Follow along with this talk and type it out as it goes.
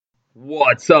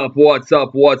What's up? What's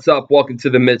up? What's up? Welcome to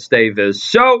the Mitch Davis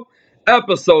Show,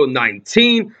 episode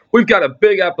 19. We've got a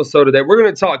big episode today. We're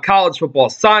going to talk college football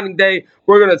signing day.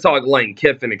 We're going to talk Lane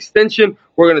Kiffin extension.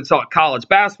 We're going to talk college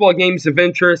basketball games of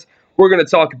interest. We're going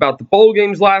to talk about the bowl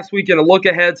games last week and a look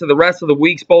ahead to the rest of the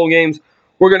week's bowl games.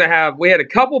 We had a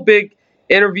couple big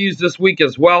interviews this week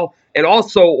as well. And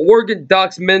also, Oregon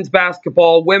Ducks men's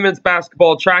basketball, women's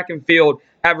basketball, track and field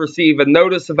have received a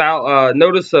notice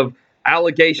of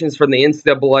allegations from the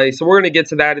NCAA. So we're going to get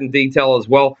to that in detail as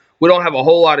well. We don't have a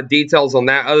whole lot of details on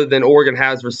that other than Oregon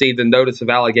has received a notice of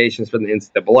allegations from the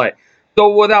NCAA.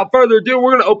 So without further ado,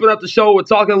 we're going to open up the show with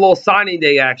talking a little signing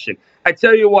day action. I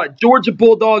tell you what, Georgia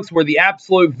Bulldogs were the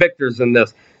absolute victors in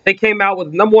this. They came out with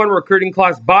the number one recruiting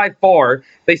class by far.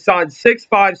 They signed 6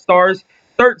 5-stars,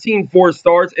 13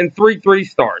 4-stars, and 3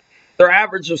 3-stars. Their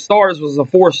average of stars was a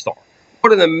 4-star.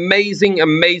 What an amazing,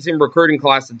 amazing recruiting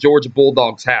class the Georgia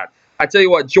Bulldogs had. I tell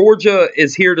you what, Georgia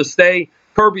is here to stay.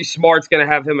 Kirby Smart's going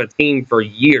to have him a team for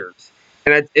years.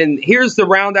 And here's the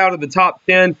round out of the top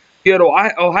 10. You had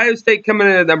Ohio State coming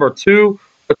in at number 2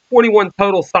 with 21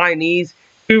 total signees,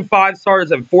 2 5-stars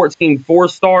and 14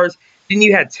 4-stars. Then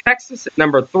you had Texas at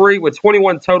number 3 with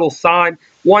 21 total signed,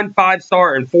 1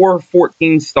 5-star and 4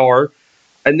 14-star.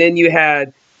 And then you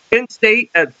had Penn State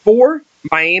at 4,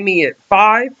 Miami at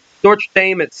 5, Notre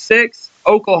Dame at 6,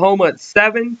 Oklahoma at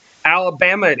 7,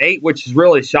 Alabama at 8, which is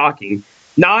really shocking.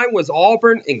 9 was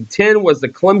Auburn, and 10 was the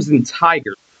Clemson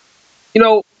Tigers. You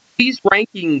know, these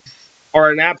rankings are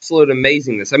an absolute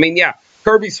amazingness. I mean, yeah,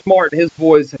 Kirby Smart and his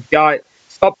boys have got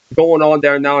stuff going on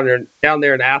down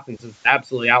there in Athens is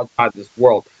absolutely outside this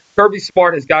world. Kirby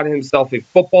Smart has got himself a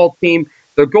football team.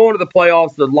 They're going to the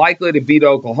playoffs. They're likely to beat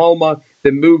Oklahoma,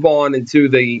 then move on into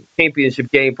the championship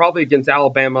game, probably against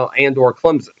Alabama and or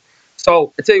Clemson.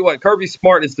 So I tell you what, Kirby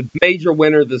Smart is the major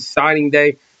winner this signing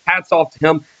day. Hats off to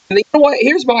him. And you know what?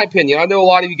 Here's my opinion. I know a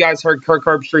lot of you guys heard Kirk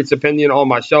Herbstreit's opinion on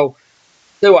my show.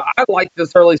 So I like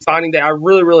this early signing day. I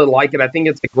really, really like it. I think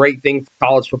it's a great thing for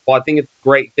college football. I think it's a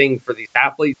great thing for these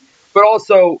athletes. But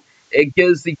also, it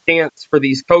gives the chance for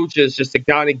these coaches just to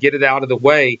kind of get it out of the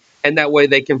way. And that way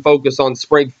they can focus on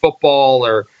spring football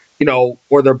or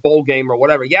their bowl game or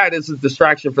whatever. Yeah, it is a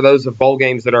distraction for those of bowl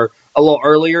games that are a little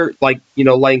earlier, like,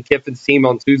 Lane Kiffin's team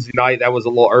on Tuesday night. That was a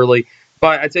little early.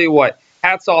 But I tell you what,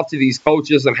 hats off to these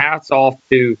coaches and hats off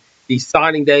to the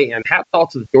signing day and hats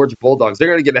off to the Georgia Bulldogs. They're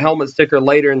going to get a helmet sticker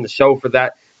later in the show for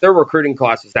that. Their recruiting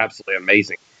class is absolutely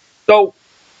amazing. So, I'll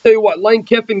tell you what, Lane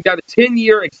Kiffin got a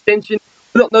 10-year extension.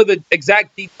 We don't know the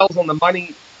exact details on the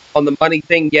money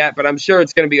thing yet, but I'm sure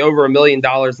it's going to be over $1 million.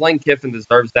 Lane Kiffin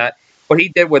deserves that. What he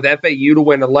did with FAU to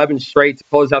win 11 straight to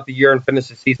close out the year and finish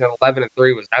the season at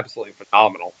 11-3 was absolutely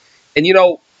phenomenal. And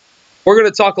we're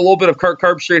going to talk a little bit of Kirk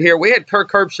Herbstreit here. We had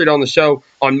Kirk Herbstreit on the show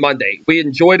on Monday. We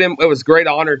enjoyed him. It was a great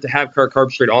honor to have Kirk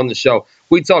Herbstreit on the show.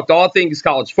 We talked all things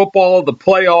college football, the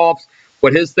playoffs,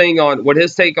 what his take on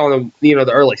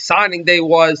the early signing day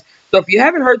was. So if you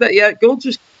haven't heard that yet, go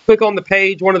just click on the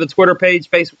page, one of the Twitter page,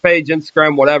 Facebook page,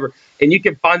 Instagram, whatever, and you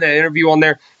can find that interview on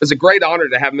there. It's a great honor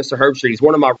to have Mr. Herbstreit. He's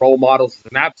one of my role models. It's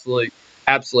an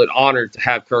absolute honor to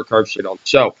have Kirk Herbstreit on the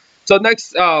show. So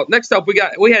next up,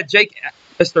 we had Jake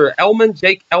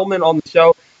Elman on the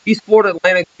show. He's Florida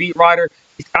Atlantic beat writer.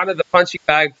 He's kind of the punching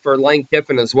bag for Lane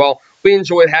Kiffin as well. We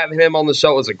enjoyed having him on the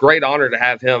show. It was a great honor to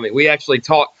have him. And we actually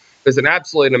talked. It was an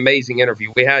absolutely amazing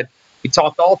interview. We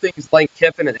talked all things Lane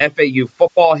Kiffin and FAU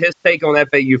football, his take on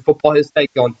FAU football, his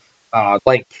take on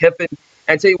Lane Kiffin.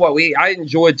 And I tell you what, I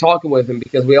enjoyed talking with him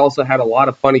because we also had a lot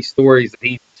of funny stories that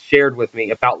he shared with me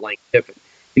about Lane Kiffin.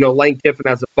 Lane Kiffin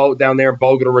has a boat down there in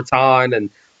Boca Raton and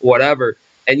whatever.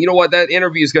 And you know what? That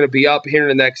interview is going to be up here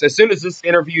in the next. As soon as this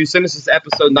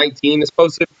episode 19 is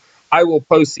posted, I will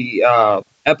post the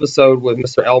episode with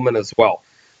Mr. Elman as well.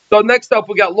 So next up,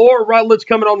 we got Laura Rutledge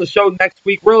coming on the show next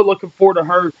week. Really looking forward to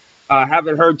her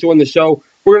having her join the show.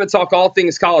 We're going to talk all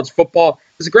things college football.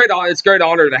 It's a great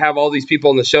honor to have all these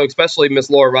people on the show, especially Miss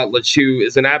Laura Rutledge, who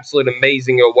is an absolute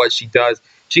amazing at what she does.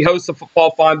 She hosts the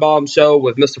Football Feinbaum show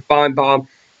with Mr. Feinbaum.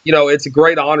 It's a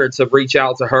great honor to reach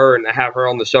out to her and to have her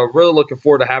on the show. Really looking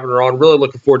forward to having her on. Really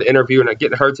looking forward to interviewing her,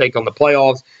 getting her take on the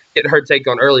playoffs, getting her take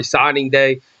on early signing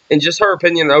day, and just her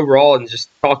opinion overall, and just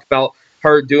talk about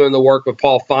her doing the work with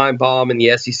Paul Feinbaum and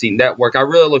the SEC Network. I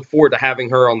really look forward to having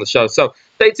her on the show. So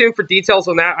stay tuned for details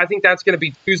on that. I think that's going to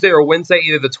be Tuesday or Wednesday,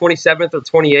 either the 27th or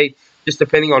 28th, just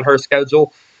depending on her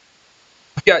schedule.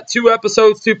 We've got 2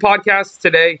 podcasts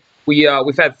today.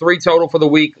 We've had 3 total for the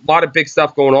week. A lot of big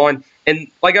stuff going on. And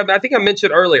like I think I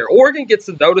mentioned earlier, Oregon gets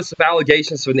a notice of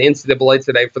allegations from the NCAA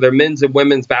today for their men's and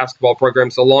women's basketball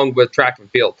programs along with track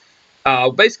and field.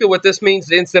 Basically, what this means,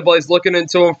 the NCAA is looking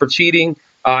into them for cheating.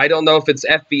 I don't know if it's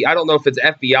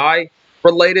FBI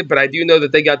related, but I do know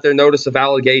that they got their notice of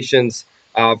allegations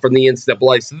from the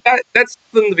NCAA. So that's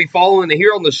something to be following. And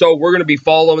here on the show, we're going to be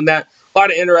following that. A lot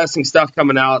of interesting stuff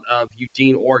coming out of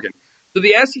Eugene, Oregon. So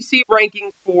the SEC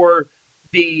ranking for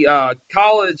the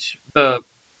college, the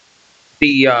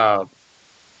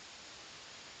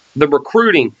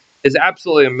recruiting is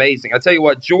absolutely amazing. I tell you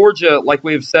what, Georgia, like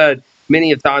we have said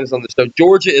many times on the show,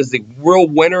 Georgia is the real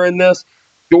winner in this.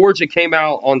 Georgia came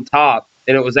out on top,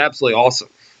 and it was absolutely awesome.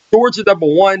 Georgia number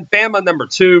 1, Bama number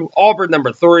 2, Auburn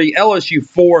number 3, LSU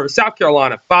 4, South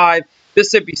Carolina 5,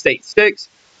 Mississippi State 6,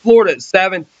 Florida at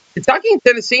 7, Kentucky and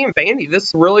Tennessee and Vandy.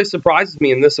 This really surprises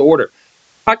me in this order.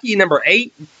 Kentucky number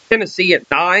 8, Tennessee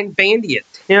at 9, Vandy at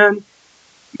 10,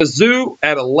 Mizzou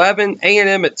at 11,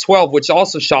 A&M at 12, which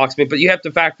also shocks me, but you have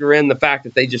to factor in the fact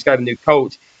that they just got a new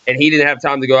coach, and he didn't have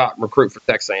time to go out and recruit for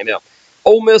Texas A&M.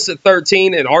 Ole Miss at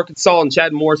 13, and Arkansas and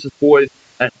Chad Morris's boys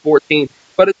at 14.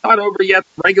 But it's not over yet.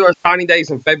 The regular signing day is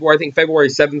in February. I think February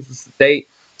 7th is the date.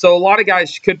 So a lot of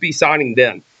guys could be signing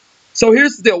then. So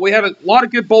here's the deal. We had a lot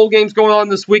of good bowl games going on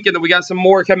this weekend, and we got some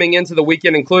more coming into the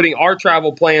weekend, including our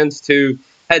travel plans to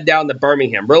head down to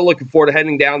Birmingham. Really looking forward to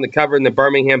heading down to covering the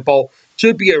Birmingham Bowl.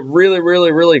 Should be a really,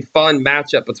 really, really fun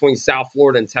matchup between South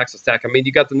Florida and Texas Tech. I mean,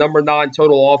 you got the number 9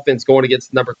 total offense going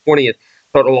against the number 20th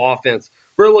total offense.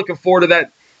 Really looking forward to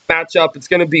that matchup. It's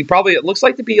going to be probably, it looks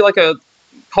like to be like a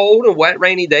cold and wet,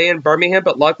 rainy day in Birmingham,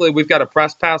 but luckily we've got a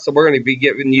press pass, so we're going to be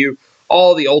giving you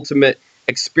all the ultimate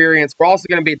experience. We're also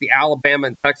going to be at the Alabama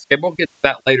and Texas game. We'll get to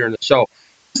that later in the show.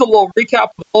 Just a little recap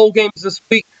of the bowl games this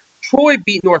week. Troy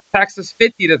beat North Texas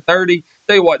 50-30.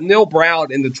 Tell you what, Neil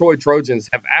Brown and the Troy Trojans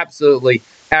have absolutely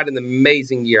had an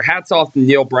amazing year. Hats off to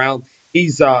Neil Brown. He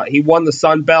won the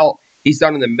Sun Belt. He's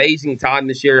done an amazing time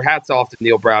this year. Hats off to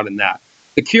Neil Brown in that.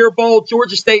 The Cure Bowl,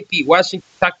 Georgia State beat Western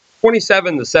Kentucky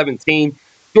 27-17.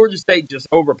 Georgia State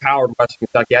just overpowered Western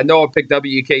Kentucky. I know I picked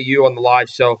WKU on the live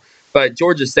show, but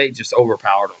Georgia State just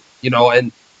overpowered them.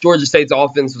 And Georgia State's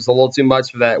offense was a little too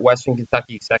much for that Western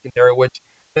Kentucky secondary, which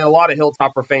a lot of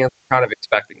Hilltopper fans are kind of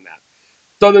expecting that.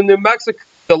 So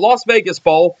the Las Vegas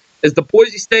Bowl is the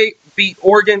Boise State beat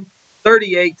Oregon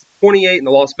 38-28 in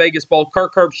the Las Vegas Bowl.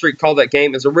 Kirk Herbstreit called that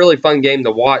game. It's a really fun game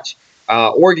to watch.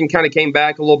 Oregon kind of came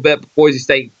back a little bit, but Boise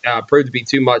State proved to be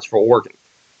too much for Oregon.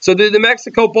 So the New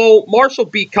Mexico Bowl, Marshall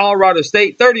beat Colorado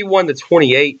State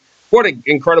 31-28. What an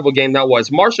incredible game that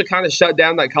was. Marshall kind of shut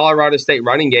down that Colorado State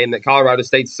running game that Colorado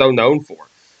State's so known for.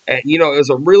 And, it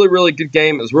was a really, really good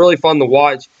game. It was really fun to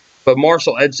watch. But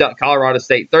Marshall edged out Colorado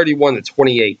State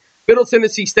 31-28. Middle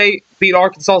Tennessee State beat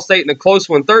Arkansas State in a close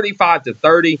one,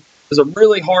 35-30. It was a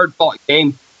really hard-fought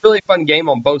game. Really fun game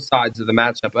on both sides of the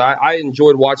matchup. I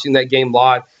enjoyed watching that game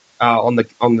live on the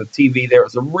TV there. It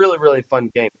was a really, really fun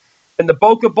game. In the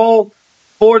Boca Bowl,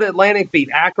 Florida Atlantic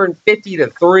beat Akron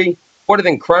 50-3. What an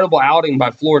incredible outing by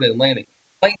Florida Atlantic.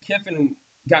 Lane Kiffin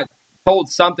got told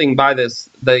something by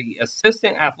the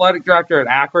assistant athletic director at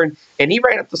Akron, and he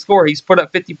ran up the score. He's put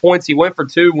up 50 points. He went for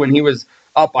 2 when he was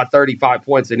up by 35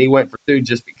 points, and he went for 2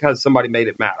 just because somebody made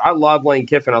it mad. I love Lane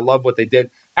Kiffin. I love what they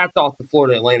did. Hats off to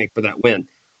Florida Atlantic for that win.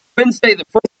 Wednesday, the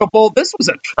Frisco Bowl, this was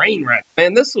a train wreck,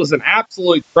 man. This was an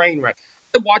absolute train wreck.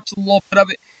 I watched a little bit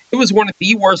of it. It was one of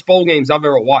the worst bowl games I've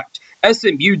ever watched.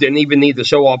 SMU didn't even need to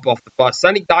show up off the bus.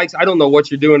 Sonny Dykes, I don't know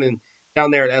what you're doing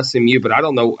down there at SMU, but I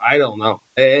don't know.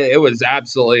 It was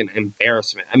absolutely an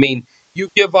embarrassment. I mean, you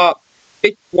give up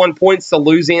 51 points to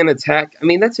Louisiana Tech. I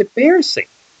mean, that's embarrassing.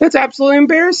 That's absolutely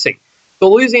embarrassing. So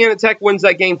Louisiana Tech wins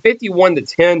that game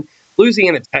 51-10.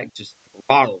 Louisiana Tech just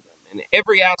throttled them. In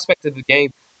every aspect of the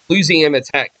game, Louisiana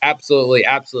Tech absolutely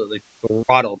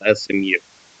throttled SMU.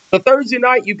 So Thursday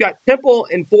night, you've got Temple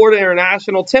and Florida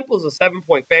International. Temple's a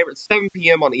 7-point favorite, 7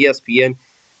 p.m. on ESPN.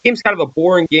 Game's kind of a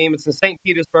boring game. It's in St.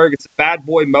 Petersburg. It's a Bad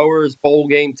Boy Mowers bowl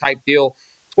game type deal.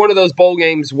 It's one of those bowl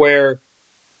games where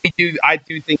I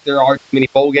do think there are too many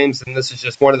bowl games, and this is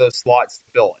just one of those slots to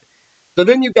fill it. So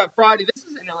then you've got Friday. This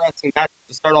is an interesting match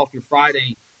to start off your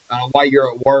Friday while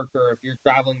you're at work or if you're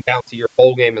traveling down to your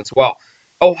bowl game as well.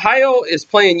 Ohio is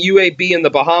playing UAB in the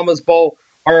Bahamas Bowl.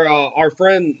 Our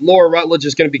friend Laura Rutledge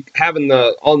is going to be having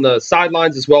on the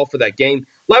sidelines as well for that game.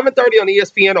 11:30 on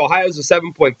ESPN. Ohio's a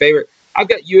 7-point favorite. I've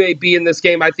got UAB in this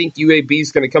game. I think UAB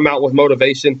is going to come out with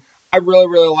motivation. I really,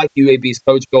 really like UAB's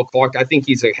coach, Bill Clark. I think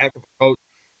he's a heck of a coach.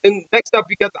 And next up,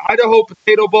 you got the Idaho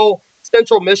Potato Bowl,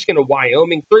 Central Michigan and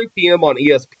Wyoming, 3 p.m. on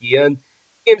ESPN.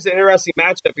 This game's an interesting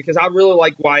matchup because I really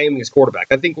like Wyoming's quarterback.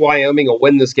 I think Wyoming will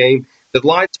win this game. The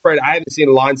line spread, I haven't seen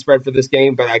a line spread for this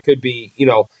game, but I could be, it's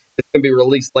going to be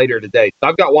released later today. So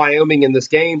I've got Wyoming in this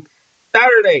game.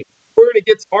 Saturday, we're going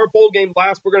to get to our bowl game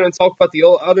last. We're going to talk about the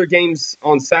other games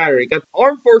on Saturday. Got the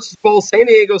Armed Forces Bowl, San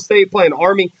Diego State playing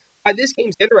Army. This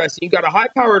game's interesting. You got a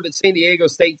high-powered San Diego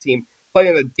State team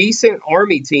playing a decent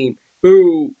Army team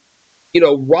who,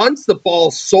 runs the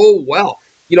ball so well.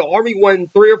 Army won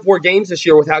 3 or 4 games this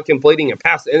year without completing a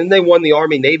pass, and then they won the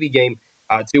Army-Navy game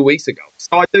 2 weeks ago.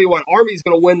 So I tell you what, Army's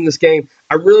going to win this game.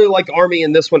 I really like Army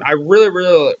in this one. I really,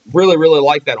 really, really, really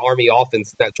like that Army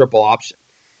offense, that triple option.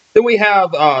 Then we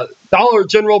have Dollar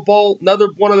General Bowl, another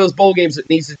one of those bowl games that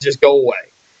needs to just go away.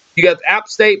 You got App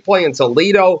State playing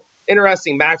Toledo.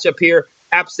 Interesting matchup here.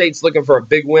 App State's looking for a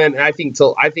big win, and I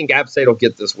think App State will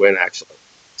get this win, actually.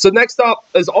 So next up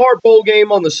is our bowl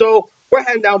game on the show. We're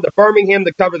heading down to Birmingham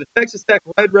to cover the Texas Tech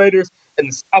Red Raiders and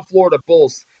the South Florida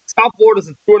Bulls. South Florida's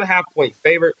a 2.5-point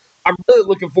favorite. I'm really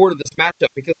looking forward to this matchup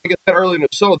because, like I said earlier in the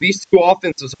show, these two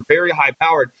offenses are very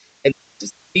high-powered, and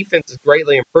just the defense is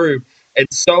greatly improved. And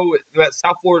so that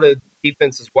South Florida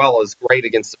defense as well is great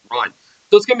against the run.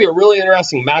 So it's going to be a really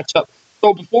interesting matchup.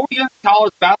 So before we get to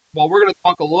college basketball, we're going to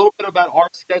talk a little bit about our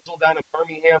schedule down in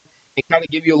Birmingham and kind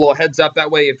of give you a little heads up. That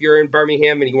way, if you're in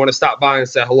Birmingham and you want to stop by and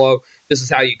say hello, this is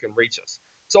how you can reach us.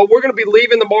 So we're going to be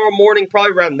leaving tomorrow morning,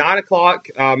 probably around 9 o'clock,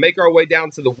 make our way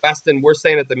down to the Westin. We're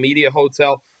staying at the Media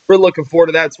Hotel. We're looking forward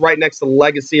to that. It's right next to the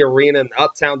Legacy Arena in the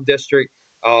Uptown District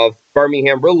of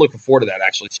Birmingham. We're looking forward to that,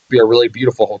 actually. It should be a really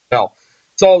beautiful hotel.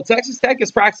 So Texas Tech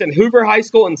is practicing at Hoover High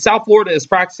School, and South Florida is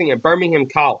practicing at Birmingham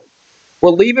College. We're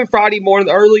leaving Friday morning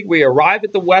early. We arrive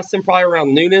at the Westin probably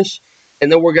around noonish,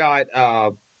 and then we got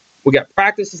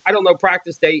practices. I don't know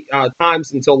practice date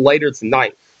times until later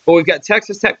tonight. But we've got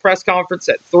Texas Tech press conference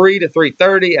at 3 to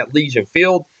 3:30 at Legion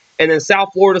Field, and then South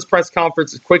Florida's press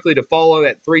conference is quickly to follow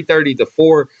at 3:30 to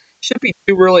 4. Should be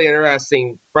 2 really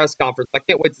interesting press conferences. I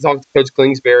can't wait to talk to Coach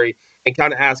Kingsbury and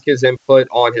kind of ask his input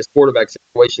on his quarterback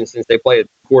situation since they play a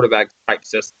quarterback-type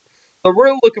system. So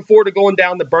we're looking forward to going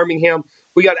down to Birmingham.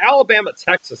 We got Alabama,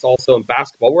 Texas also in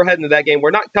basketball. We're heading to that game.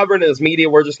 We're not covering it as media.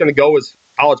 We're just going to go as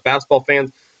college basketball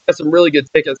fans. Got some really good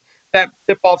tickets. That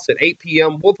tip-off's at 8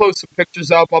 p.m. We'll post some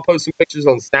pictures up. I'll post some pictures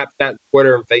on Snapchat,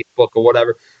 Twitter, and Facebook or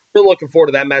whatever. We're looking forward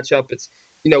to that matchup. It's,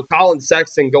 Colin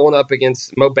Sexton going up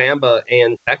against Mo Bamba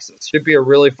and Texas. Should be a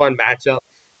really fun matchup.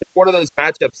 One of those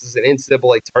matchups is an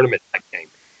NCAA tournament type game.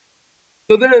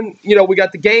 So then, we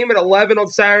got the game at 11 on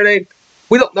Saturday.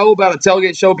 We don't know about a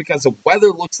tailgate show because the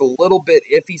weather looks a little bit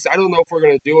iffy. So I don't know if we're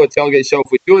going to do a tailgate show.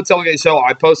 If we do a tailgate show,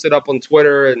 I post it up on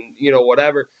Twitter and,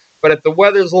 whatever. But if the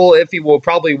weather's a little iffy, we'll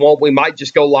probably won't. We might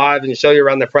just go live and show you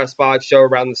around the press box, show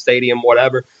around the stadium,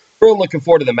 whatever. We're looking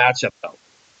forward to the matchup, though.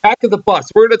 Back of the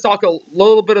bus. We're going to talk a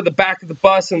little bit of the back of the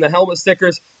bus and the helmet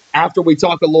stickers after we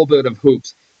talk a little bit of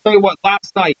hoops. Tell you what,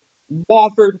 last night,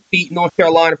 Wofford beat North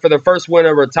Carolina for their first win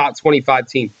over a top 25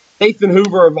 team. Nathan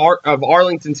Hoover of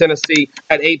Arlington, Tennessee,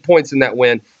 had 8 points in that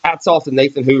win. Hats off to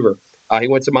Nathan Hoover. He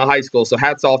went to my high school, so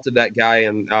hats off to that guy,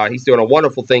 and he's doing a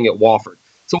wonderful thing at Wofford.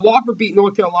 So Wofford beat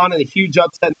North Carolina in a huge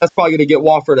upset. That's probably going to get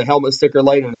Wofford a helmet sticker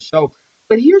later in the show.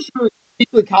 But here's your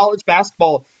particularly college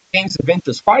basketball games of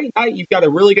interest. Friday night, you've got a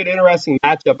really good, interesting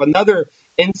matchup. Another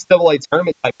NCAA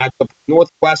tournament type matchup.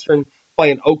 Northwestern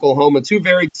playing Oklahoma. Two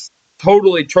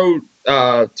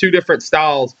different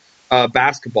styles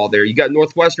basketball there. You got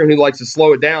Northwestern who likes to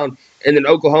slow it down, and then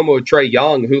Oklahoma with Trae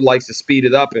Young who likes to speed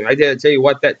it up. And I did tell you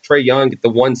what, that Trae Young at the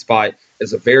 1 spot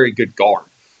is a very good guard.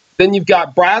 Then you've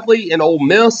got Bradley and Ole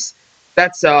Miss.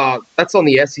 That's on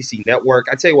the SEC Network.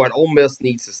 I tell you what, Ole Miss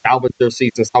needs to salvage their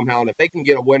season somehow, and if they can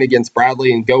get a win against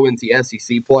Bradley and go into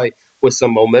SEC play with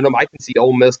some momentum, I can see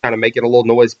Ole Miss kind of making a little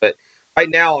noise. But right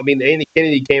now, Andy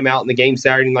Kennedy came out in the game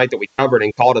Saturday night that we covered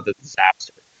and called it a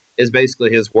disaster. Is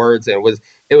basically his words, and it was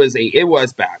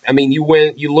bad.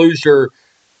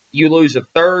 You lose a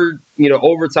third,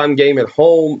 overtime game at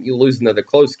home. You lose another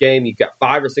close game. You've got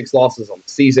 5 or 6 losses on the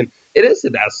season. It is a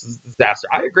disaster.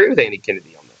 I agree with Andy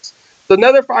Kennedy on this. So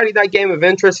another Friday night game of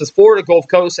interest is Florida Gulf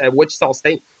Coast at Wichita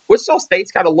State. Wichita State's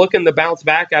got to looking to bounce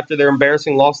back after their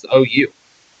embarrassing loss to OU.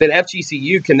 Then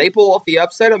FGCU, can they pull off the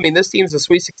upset? This team's a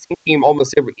Sweet 16 team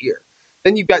almost every year.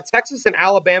 Then you've got Texas and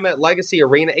Alabama at Legacy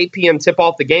Arena, 8 p.m.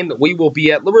 tip-off, the game that we will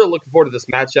be at. We're really looking forward to this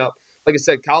matchup. Like I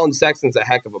said, Colin Sexton's a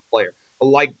heck of a player,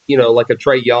 like a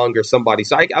Trae Young or somebody.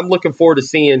 So I'm looking forward to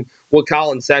seeing what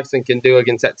Colin Sexton can do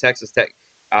against that Texas Tech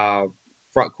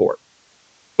front court.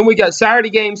 Then we got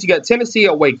Saturday games. You got Tennessee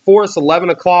at Wake Forest,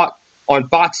 11 o'clock on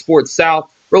Fox Sports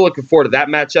South. We're looking forward to that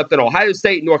matchup. Then Ohio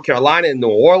State, North Carolina, and New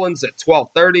Orleans at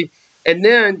 12:30. And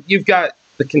then you've got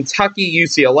the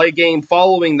Kentucky-UCLA game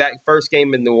following that first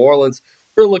game in New Orleans.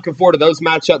 We're looking forward to those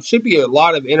matchups. Should be a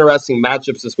lot of interesting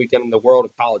matchups this weekend in the world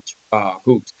of college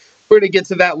hoops. We're going to get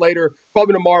to that later.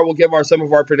 Probably tomorrow we'll give some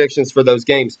of our predictions for those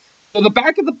games. So the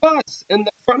back of the bus and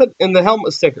the front of and the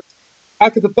helmet stickers.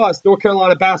 Back of the bus, North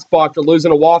Carolina basketball after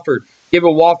losing to Wofford,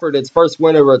 giving Wofford its first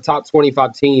win over a top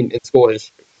 25 team in school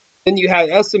history. Then you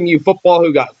had SMU football,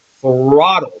 who got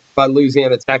throttled by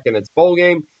Louisiana Tech in its bowl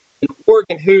game. And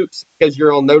Oregon hoops, because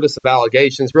you're on notice of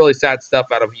allegations. Really sad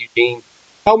stuff out of Eugene.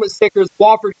 Helmet stickers.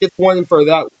 Wofford gets one for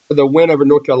the win over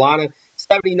North Carolina,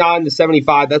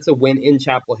 79-75. That's a win in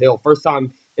Chapel Hill. First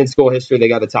time in school history they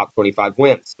got a top 25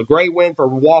 win. So great win for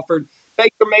Wofford.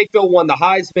 Baker Mayfield won the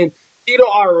Heisman. Tito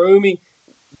Arumi,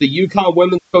 the UConn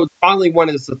women's coach, finally won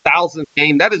his 1,000th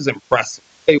game. That is impressive.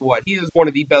 I'll tell you what, he is one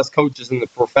of the best coaches in the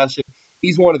profession.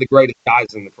 He's one of the greatest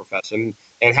guys in the profession.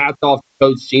 And hats off to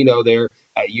Coach Gino there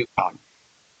at UConn.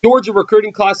 Georgia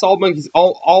recruiting class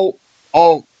also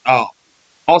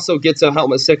gets a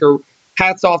helmet sticker.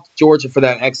 Hats off to Georgia for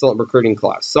that excellent recruiting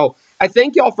class. So I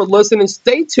thank y'all for listening.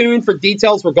 Stay tuned for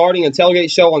details regarding a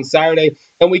tailgate show on Saturday.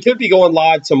 And we could be going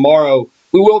live tomorrow.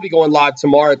 We will be going live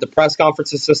tomorrow at the press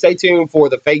conferences. So stay tuned for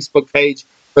the Facebook page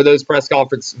for those press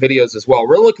conference videos as well.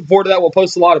 We're looking forward to that. We'll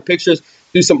post a lot of pictures,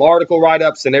 do some article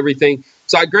write-ups and everything.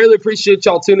 So I greatly appreciate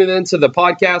y'all tuning in to the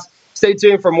podcast. Stay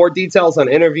tuned for more details on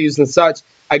interviews and such.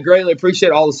 I greatly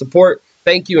appreciate all the support.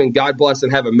 Thank you, and God bless,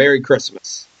 and have a Merry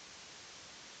Christmas.